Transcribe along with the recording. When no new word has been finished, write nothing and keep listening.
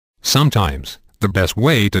Sometimes, the best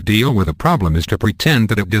way to deal with a problem is to pretend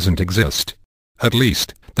that it doesn't exist. At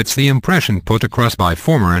least, that's the impression put across by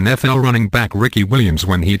former NFL running back Ricky Williams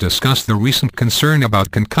when he discussed the recent concern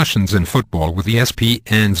about concussions in football with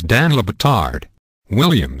ESPN's Dan Le Batard.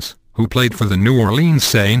 Williams, who played for the New Orleans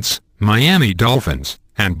Saints, Miami Dolphins,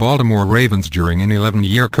 and Baltimore Ravens during an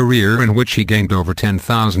 11-year career in which he gained over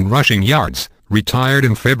 10,000 rushing yards, retired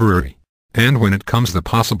in February. And when it comes to the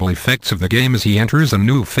possible effects of the game as he enters a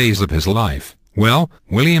new phase of his life, well,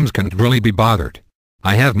 Williams can't really be bothered.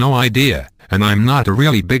 I have no idea, and I'm not a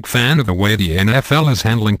really big fan of the way the NFL is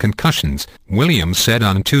handling concussions, Williams said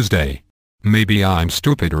on Tuesday. Maybe I'm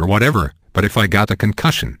stupid or whatever, but if I got a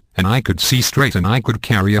concussion, and I could see straight and I could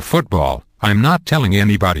carry a football, I'm not telling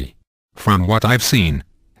anybody. From what I've seen,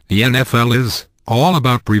 the NFL is all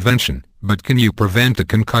about prevention, but can you prevent a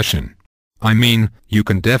concussion? I mean, you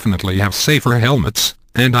can definitely have safer helmets,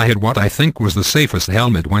 and I had what I think was the safest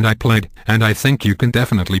helmet when I played, and I think you can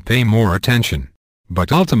definitely pay more attention.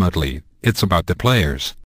 But ultimately, it's about the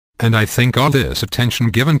players. And I think all this attention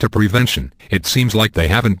given to prevention, it seems like they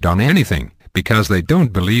haven't done anything, because they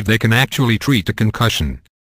don't believe they can actually treat a concussion.